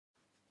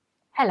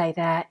Hello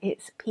there,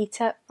 it's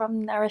Peter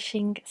from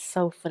Nourishing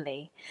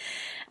Soulfully,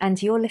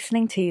 and you're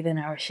listening to the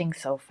Nourishing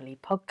Soulfully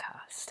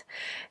podcast.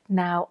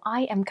 Now,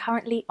 I am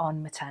currently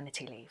on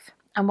maternity leave,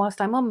 and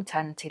whilst I'm on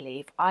maternity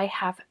leave, I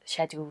have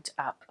scheduled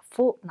up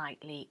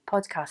fortnightly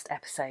podcast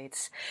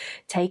episodes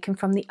taken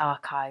from the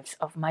archives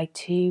of my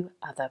two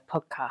other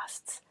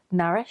podcasts,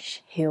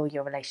 Nourish, Heal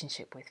Your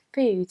Relationship with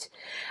Food,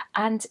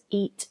 and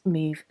Eat,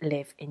 Move,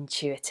 Live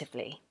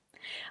Intuitively.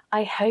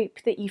 I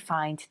hope that you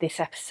find this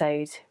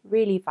episode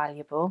really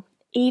valuable.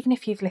 Even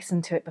if you've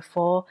listened to it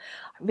before,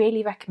 I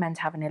really recommend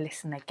having a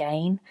listen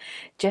again,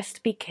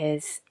 just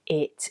because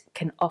it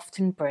can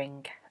often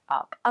bring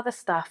up other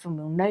stuff and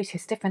we'll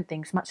notice different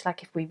things, much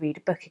like if we read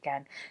a book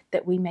again,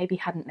 that we maybe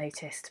hadn't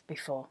noticed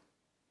before.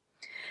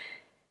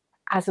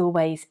 As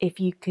always, if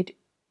you could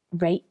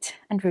rate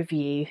and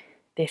review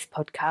this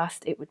podcast,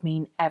 it would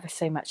mean ever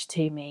so much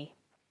to me.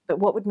 But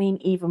what would mean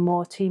even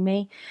more to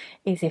me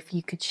is if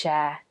you could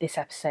share this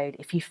episode,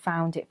 if you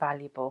found it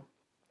valuable,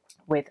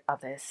 with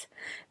others,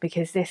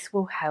 because this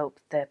will help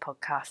the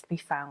podcast be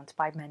found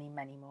by many,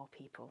 many more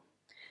people.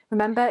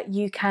 Remember,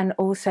 you can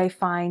also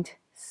find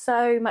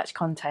so much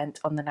content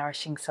on the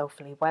Nourishing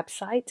Soulfully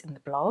website and the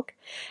blog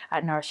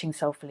at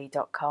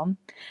nourishingsoulfully.com.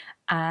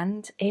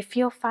 And if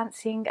you're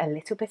fancying a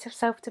little bit of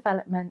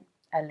self-development,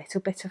 a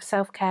little bit of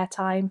self-care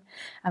time,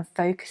 and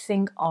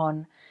focusing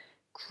on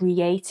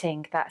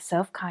creating that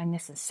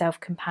self-kindness and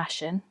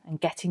self-compassion and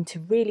getting to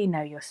really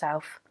know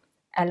yourself,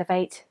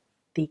 Elevate,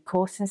 the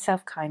course in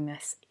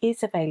self-kindness,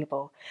 is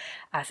available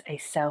as a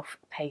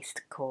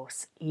self-paced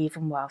course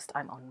even whilst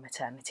I'm on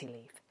maternity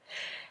leave.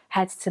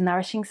 Head to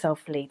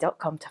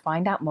nourishingsoulfully.com to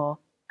find out more,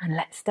 and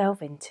let's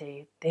delve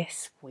into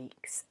this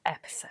week's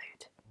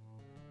episode.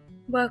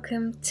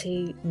 Welcome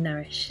to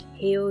Nourish,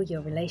 Heal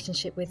Your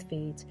Relationship with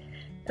Food,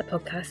 a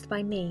podcast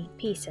by me,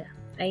 Peter,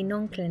 a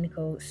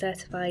non-clinical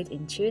certified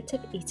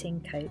intuitive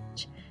eating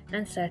coach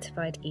and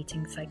certified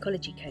eating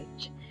psychology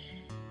coach.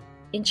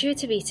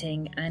 Intuitive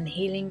eating and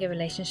healing a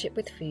relationship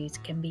with food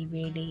can be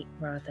really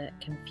rather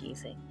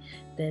confusing.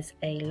 There's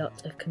a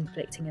lot of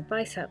conflicting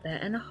advice out there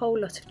and a whole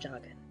lot of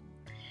jargon.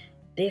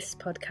 This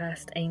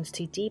podcast aims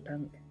to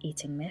debunk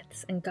eating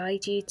myths and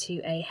guide you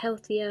to a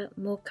healthier,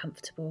 more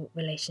comfortable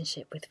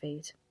relationship with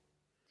food.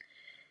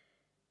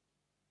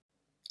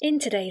 In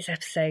today's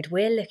episode,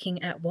 we're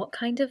looking at what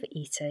kind of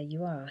eater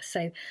you are.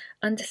 So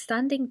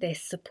understanding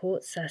this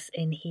supports us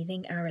in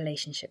healing our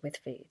relationship with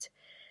food.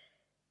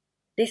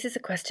 This is a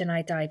question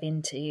I dive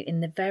into in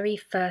the very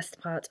first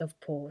part of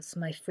Pause,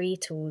 my free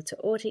tool to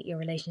audit your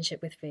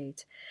relationship with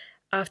food.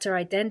 After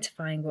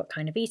identifying what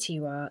kind of eater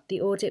you are,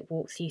 the audit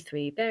walks you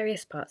through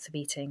various parts of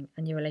eating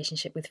and your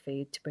relationship with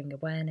food to bring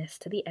awareness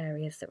to the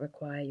areas that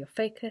require your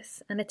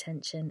focus and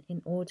attention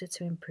in order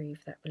to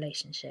improve that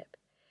relationship.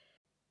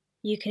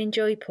 You can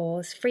enjoy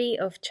Pause free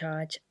of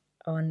charge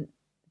on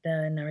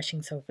the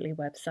Nourishing Soulfully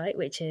website,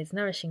 which is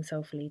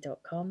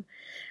nourishingsoulfully.com,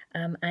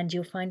 and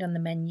you'll find on the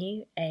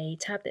menu a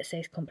tab that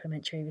says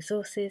complimentary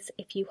resources.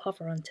 If you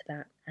hover onto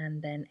that,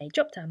 and then a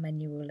drop-down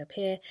menu will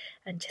appear,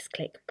 and just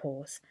click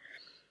Pause.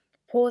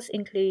 Pause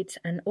includes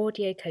an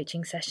audio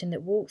coaching session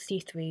that walks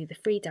you through the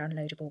free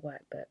downloadable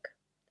workbook.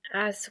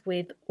 As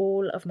with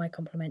all of my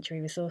complimentary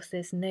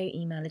resources, no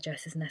email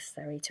address is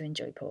necessary to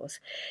enjoy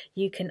Pause.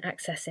 You can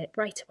access it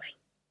right away.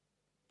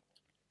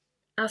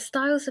 Our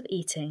styles of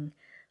eating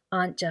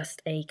aren't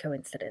just a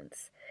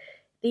coincidence.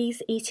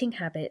 These eating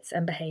habits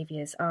and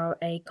behaviours are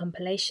a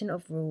compilation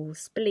of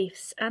rules,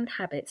 beliefs and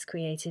habits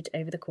created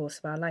over the course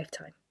of our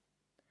lifetime.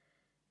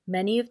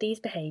 Many of these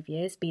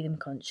behaviours, be them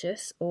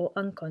conscious or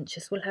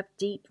unconscious, will have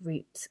deep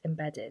roots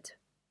embedded,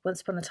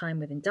 once upon a time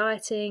within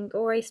dieting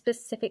or a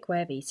specific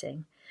way of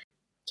eating.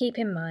 Keep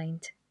in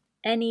mind,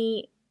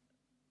 any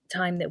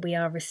time that we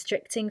are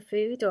restricting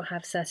food or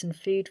have certain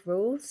food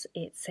rules,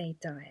 it's a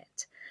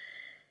diet.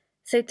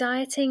 So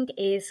dieting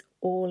is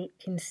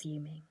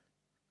all-consuming.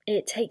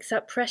 It takes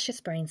up precious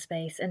brain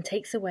space and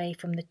takes away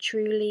from the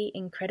truly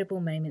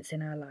incredible moments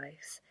in our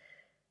lives.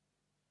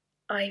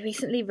 I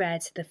recently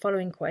read the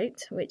following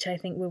quote, which I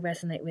think will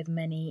resonate with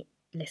many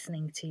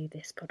listening to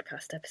this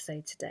podcast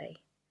episode today.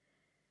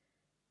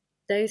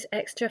 Those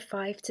extra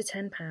 5 to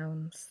 10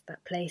 pounds,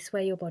 that place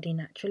where your body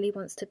naturally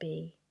wants to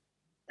be,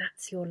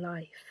 that's your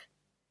life.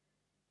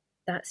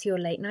 That's your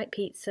late night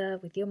pizza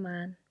with your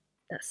man,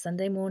 that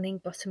Sunday morning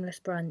bottomless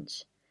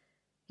brunch,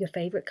 your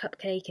favourite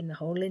cupcake in the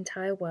whole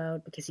entire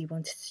world because you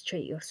wanted to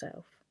treat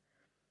yourself.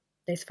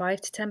 Those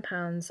 5 to 10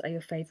 pounds are your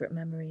favourite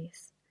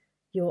memories,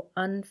 your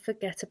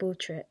unforgettable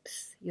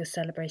trips, your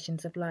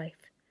celebrations of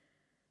life.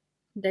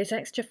 Those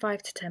extra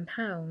 5 to 10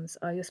 pounds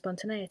are your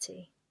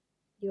spontaneity,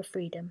 your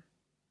freedom,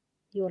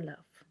 your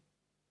love.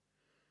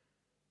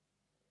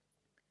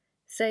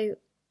 So,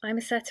 I'm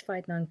a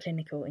certified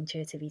non-clinical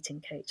intuitive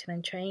eating coach, and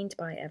I'm trained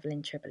by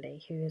Evelyn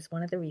Tribole, who is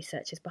one of the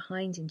researchers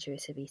behind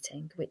intuitive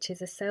eating, which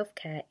is a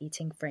self-care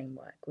eating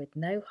framework with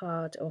no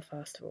hard or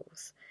fast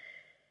rules.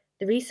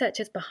 The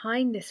researchers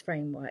behind this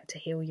framework to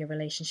heal your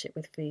relationship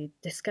with food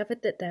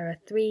discovered that there are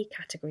 3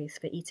 categories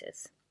for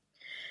eaters.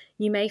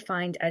 You may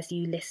find as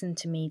you listen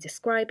to me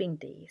describing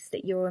these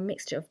that you're a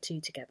mixture of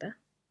two together.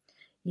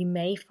 You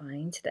may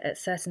find that at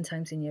certain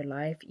times in your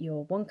life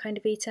you're one kind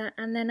of eater,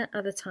 and then at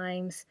other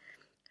times,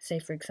 say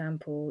for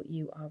example,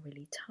 you are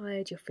really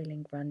tired, you're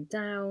feeling run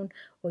down,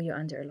 or you're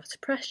under a lot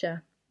of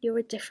pressure, you're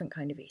a different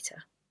kind of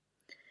eater.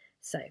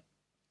 So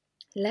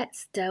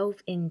let's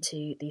delve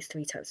into these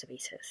three types of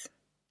eaters.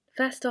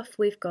 First off,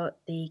 we've got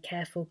the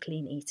careful,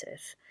 clean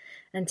eaters.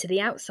 And to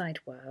the outside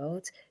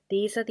world,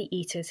 these are the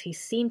eaters who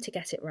seem to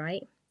get it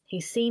right,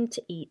 who seem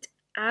to eat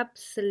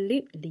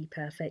absolutely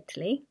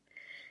perfectly.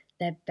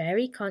 They're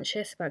very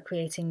conscious about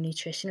creating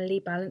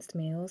nutritionally balanced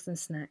meals and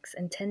snacks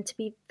and tend to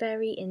be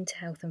very into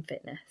health and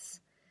fitness.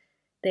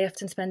 They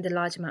often spend a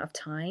large amount of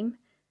time,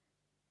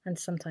 and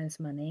sometimes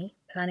money,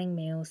 planning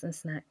meals and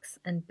snacks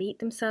and beat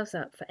themselves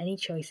up for any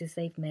choices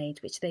they've made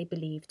which they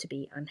believe to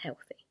be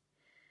unhealthy.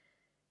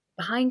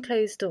 Behind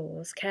closed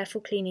doors,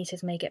 careful clean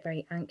eaters may get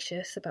very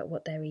anxious about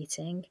what they're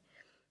eating,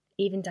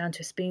 even down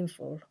to a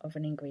spoonful of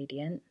an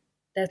ingredient.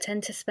 They'll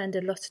tend to spend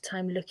a lot of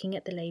time looking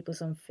at the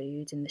labels on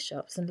food in the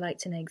shops and like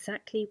to know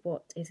exactly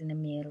what is in a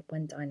meal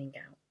when dining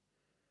out.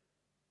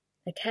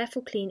 A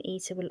careful clean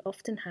eater will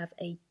often have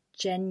a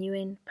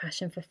genuine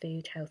passion for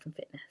food, health and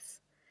fitness,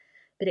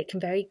 but it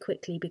can very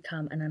quickly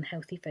become an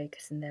unhealthy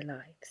focus in their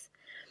lives.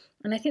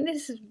 And I think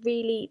this is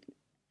really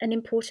an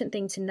important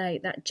thing to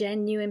note, that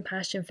genuine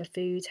passion for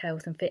food,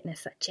 health and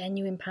fitness, that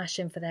genuine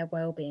passion for their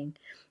well-being,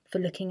 for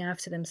looking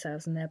after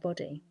themselves and their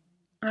body.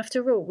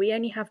 After all, we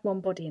only have one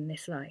body in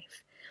this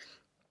life,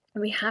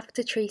 and we have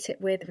to treat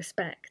it with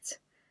respect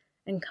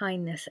and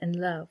kindness and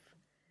love.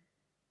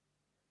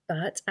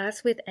 But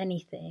as with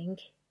anything,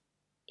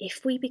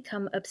 if we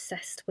become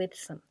obsessed with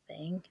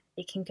something,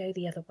 it can go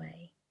the other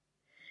way.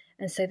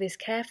 And so these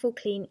careful,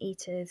 clean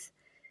eaters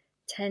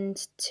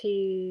tend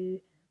to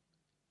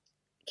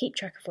keep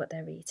track of what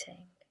they're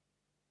eating.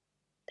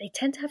 They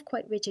tend to have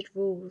quite rigid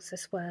rules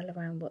as well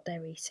around what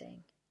they're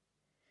eating.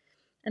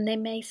 And they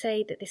may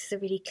say that this is a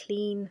really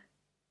clean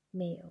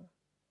meal,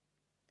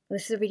 or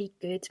this is a really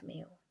good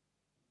meal,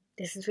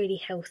 this is really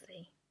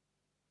healthy.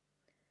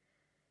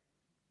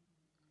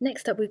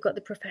 Next up, we've got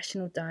the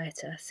professional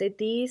dieter. So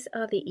these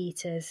are the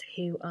eaters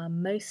who are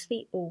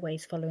mostly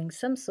always following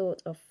some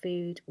sort of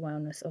food,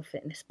 wellness or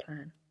fitness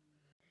plan.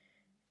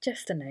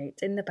 Just a note,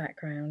 in the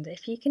background,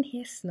 if you can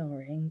hear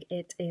snoring,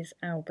 it is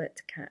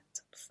Albert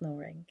Cat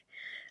snoring.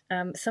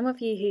 Some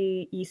of you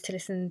who used to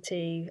listen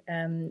to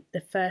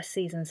the first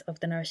seasons of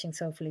the Nourishing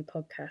Soulfully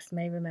podcast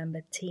may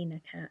remember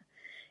Tina Cat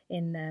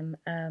in them,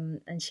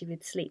 and she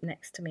would sleep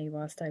next to me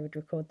whilst I would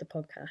record the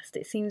podcast.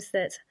 It seems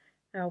that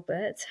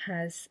Albert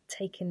has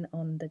taken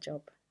on the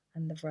job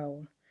and the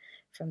role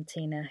from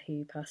Tina,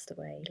 who passed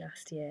away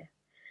last year.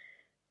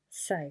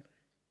 So,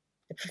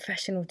 the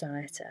professional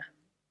dieter.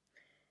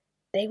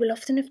 They will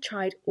often have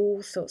tried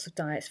all sorts of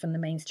diets from the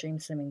mainstream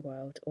slimming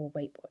world or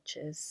Weight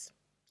Watchers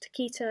to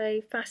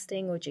keto,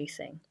 fasting or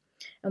juicing.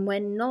 And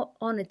when not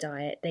on a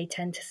diet, they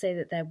tend to say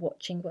that they're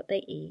watching what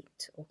they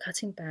eat or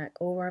cutting back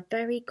or are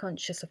very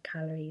conscious of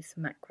calories,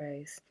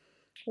 macros,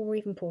 or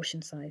even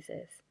portion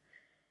sizes.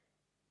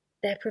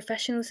 They're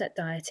professionals at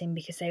dieting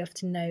because they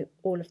often know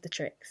all of the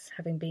tricks,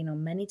 having been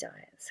on many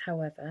diets.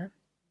 However,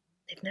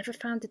 they've never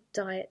found a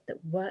diet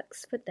that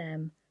works for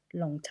them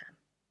long term.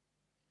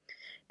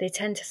 They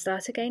tend to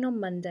start again on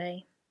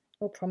Monday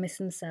or promise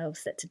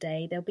themselves that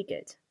today they'll be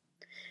good.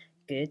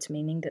 Good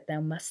meaning that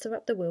they'll muster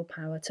up the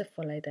willpower to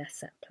follow their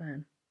set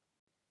plan.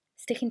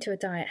 Sticking to a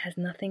diet has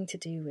nothing to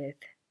do with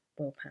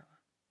willpower.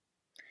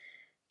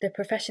 The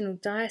professional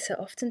dieter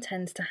often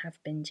tends to have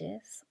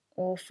binges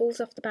or falls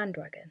off the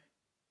bandwagon.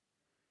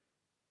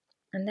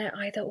 And they're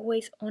either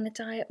always on a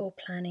diet or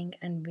planning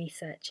and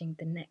researching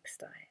the next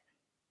diet.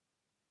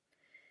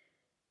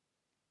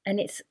 And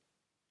it's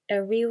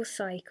a real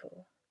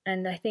cycle.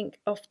 And I think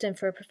often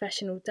for a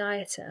professional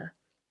dieter,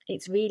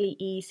 it's really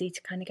easy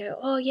to kind of go,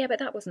 oh yeah, but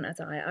that wasn't a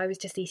diet. I was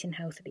just eating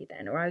healthily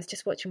then, or I was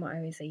just watching what I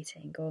was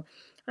eating, or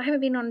I haven't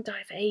been on a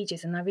diet for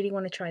ages and I really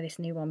want to try this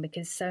new one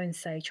because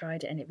so-and-so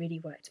tried it and it really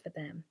worked for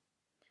them.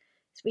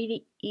 It's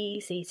really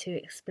easy to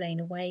explain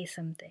away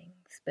some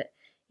things, but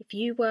if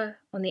you were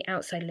on the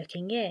outside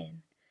looking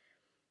in,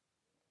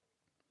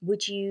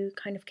 would you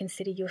kind of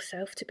consider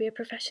yourself to be a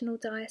professional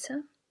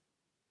dieter?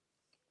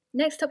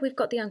 Next up, we've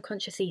got the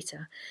unconscious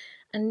eater.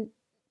 And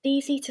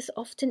these eaters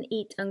often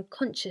eat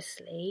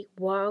unconsciously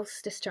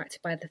whilst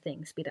distracted by other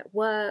things, be that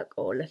work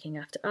or looking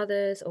after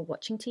others or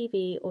watching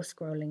TV or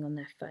scrolling on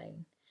their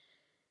phone.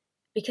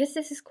 Because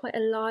this is quite a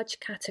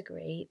large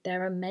category,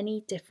 there are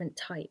many different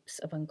types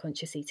of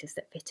unconscious eaters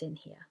that fit in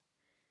here.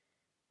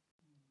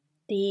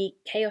 The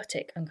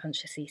chaotic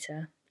unconscious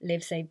eater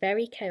lives a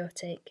very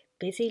chaotic,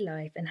 busy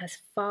life and has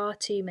far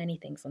too many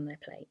things on their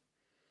plate.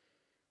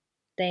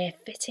 They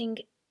are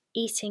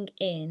eating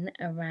in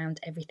around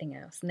everything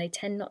else, and they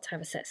tend not to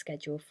have a set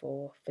schedule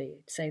for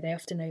food, so they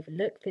often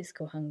overlook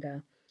physical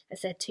hunger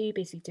as they're too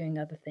busy doing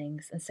other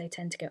things, and so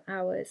tend to go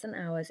hours and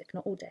hours, if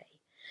not all day,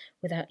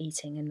 without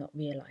eating and not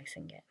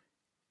realising it.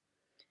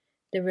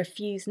 The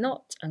refuse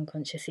not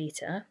unconscious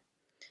eater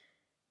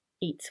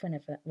eats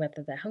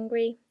whether they're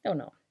hungry or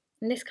not.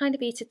 And this kind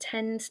of eater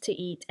tends to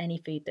eat any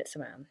food that's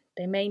around.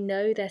 They may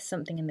know there's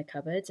something in the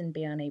cupboard and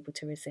be unable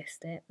to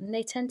resist it. And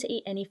they tend to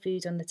eat any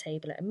food on the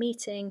table at a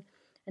meeting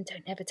and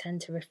don't ever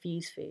tend to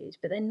refuse food,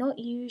 but they're not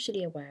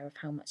usually aware of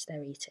how much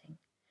they're eating.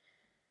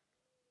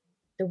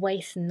 The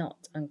waste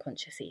not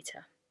unconscious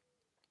eater.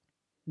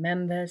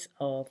 Members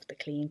of the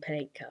Clean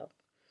Plate Club.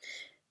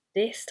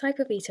 This type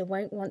of eater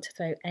won't want to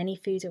throw any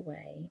food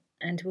away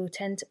and will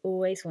tend to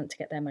always want to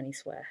get their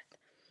money's worth.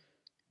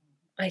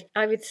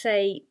 I would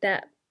say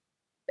that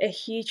a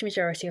huge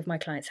majority of my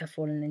clients have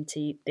fallen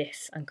into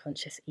this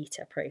unconscious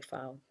eater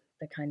profile,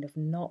 the kind of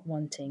not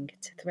wanting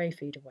to throw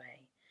food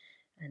away,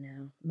 and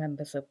now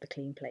members of the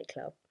Clean Plate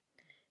Club.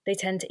 They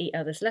tend to eat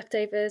others'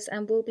 leftovers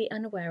and will be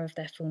unaware of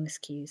their fullness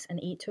cues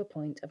and eat to a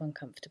point of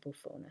uncomfortable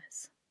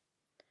fullness.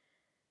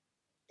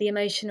 The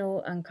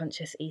emotional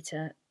unconscious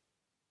eater,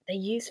 they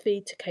use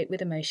food to cope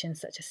with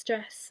emotions such as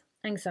stress,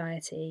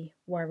 anxiety,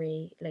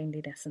 worry,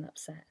 loneliness, and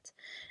upset.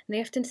 And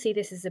they often see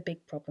this as a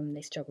big problem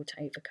they struggle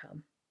to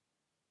overcome.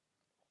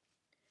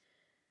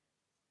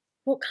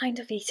 What kind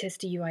of eaters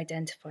do you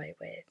identify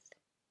with?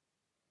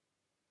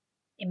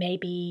 It may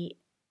be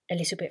a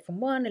little bit from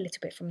one, a little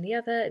bit from the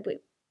other.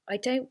 I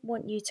don't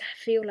want you to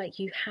feel like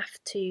you have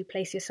to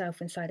place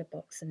yourself inside a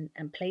box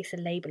and place a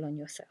label on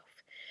yourself.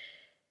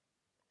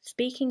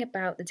 Speaking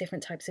about the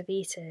different types of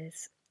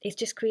eaters is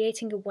just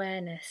creating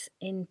awareness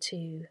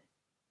into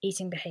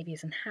eating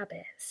behaviours and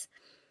habits,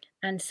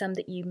 and some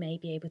that you may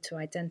be able to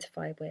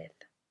identify with.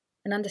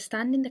 And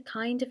understanding the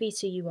kind of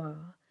eater you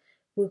are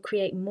will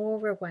create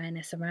more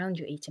awareness around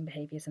your eating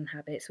behaviours and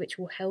habits, which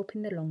will help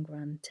in the long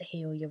run to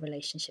heal your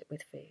relationship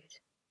with food.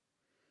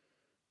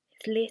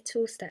 It's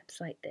little steps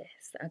like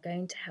this that are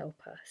going to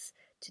help us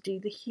to do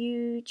the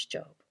huge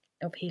job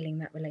of healing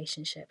that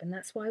relationship, and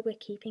that's why we're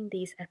keeping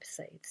these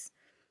episodes.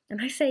 And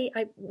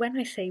when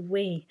I say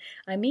we,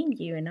 I mean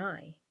you and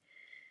I,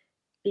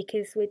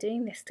 because we're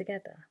doing this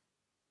together.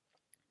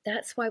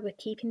 That's why we're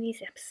keeping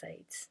these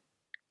episodes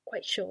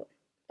quite short,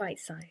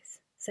 bite-sized,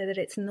 so that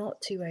it's not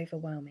too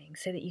overwhelming,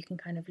 so that you can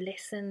kind of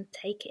listen,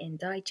 take it in,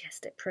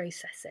 digest it,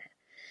 process it,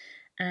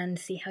 and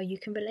see how you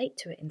can relate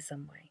to it in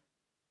some way.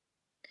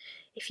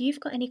 If you've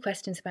got any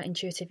questions about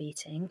intuitive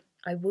eating,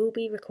 I will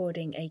be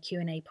recording a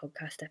Q&A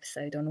podcast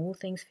episode on all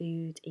things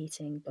food,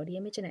 eating, body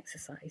image and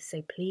exercise,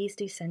 so please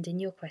do send in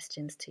your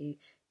questions to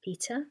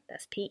Peter,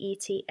 that's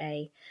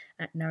PETA,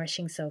 at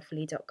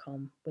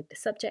nourishingsoulfully.com with the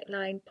subject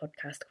line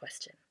podcast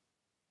question.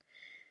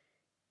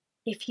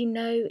 If you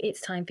know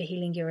it's time for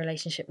healing your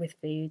relationship with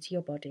food,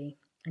 your body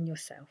and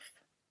yourself,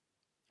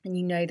 and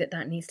you know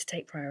that needs to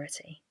take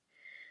priority,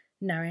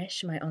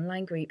 Nourish, my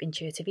online group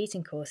intuitive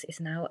eating course, is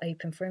now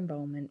open for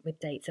enrolment with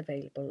dates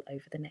available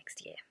over the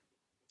next year.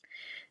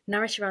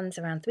 Nourish runs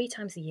around 3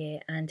 times a year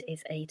and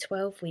is a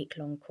 12-week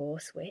long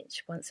course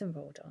which, once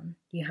enrolled on,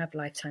 you have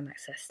lifetime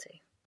access to.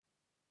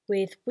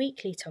 With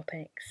weekly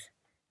topics,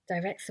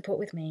 direct support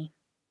with me,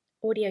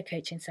 audio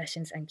coaching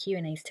sessions and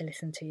Q&As to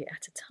listen to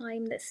at a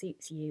time that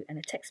suits you, and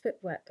a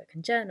textbook, workbook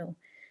and journal,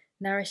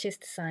 Nourish is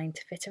designed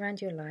to fit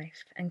around your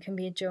life and can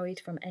be enjoyed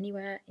from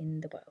anywhere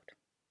in the world.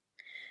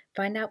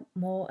 Find out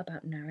more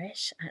about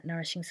Nourish at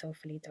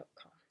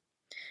nourishingsoulfully.com.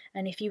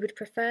 And if you would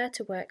prefer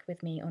to work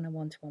with me on a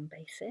one-to-one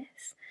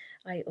basis,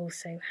 I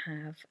also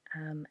have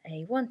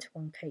a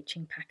one-to-one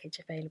coaching package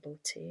available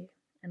too,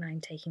 and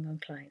I'm taking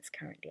on clients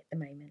currently at the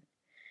moment.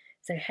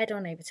 So head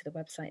on over to the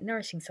website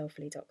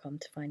nourishingsoulfully.com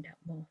to find out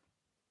more.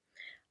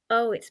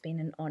 Oh, it's been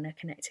an honour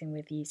connecting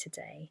with you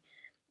today,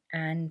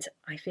 and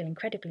I feel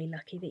incredibly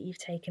lucky that you've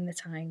taken the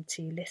time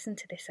to listen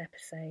to this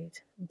episode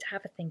and to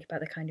have a think about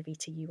the kind of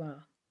eater you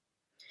are.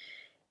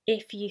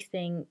 If you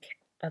think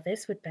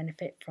others would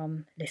benefit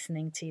from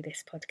listening to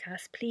this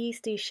podcast,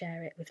 please do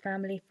share it with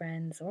family,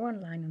 friends, or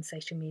online on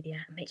social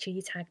media, and make sure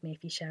you tag me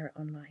if you share it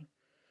online.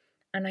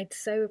 And I'd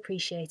so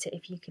appreciate it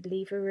if you could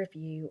leave a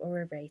review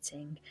or a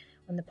rating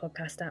on the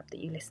podcast app that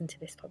you listen to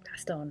this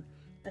podcast on,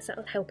 as that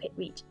will help it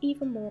reach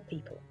even more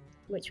people,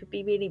 which would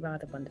be really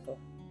rather wonderful.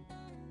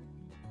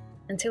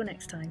 Until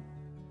next time,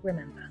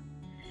 remember,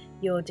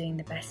 you're doing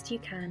the best you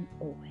can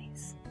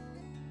always.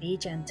 Be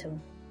gentle,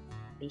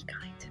 be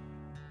kind.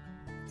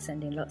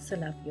 Sending lots of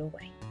love your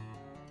way.